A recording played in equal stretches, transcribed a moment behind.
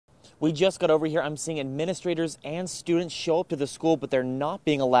We just got over here. I'm seeing administrators and students show up to the school, but they're not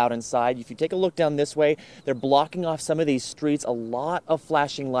being allowed inside. If you take a look down this way, they're blocking off some of these streets, a lot of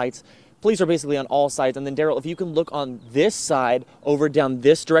flashing lights. Police are basically on all sides. And then, Daryl, if you can look on this side, over down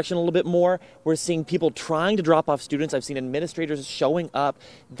this direction a little bit more, we're seeing people trying to drop off students. I've seen administrators showing up.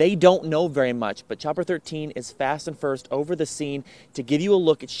 They don't know very much, but Chopper 13 is fast and first over the scene to give you a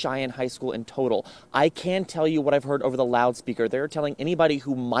look at Cheyenne High School in total. I can tell you what I've heard over the loudspeaker. They're telling anybody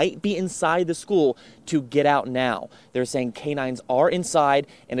who might be inside the school to get out now. They're saying canines are inside,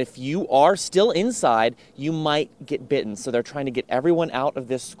 and if you are still inside, you might get bitten. So they're trying to get everyone out of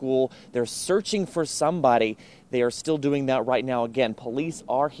this school. They're searching for somebody. They are still doing that right now. Again, police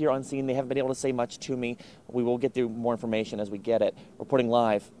are here on scene. They haven't been able to say much to me. We will get through more information as we get it. Reporting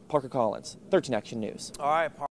live, Parker Collins, 13 Action News. All right,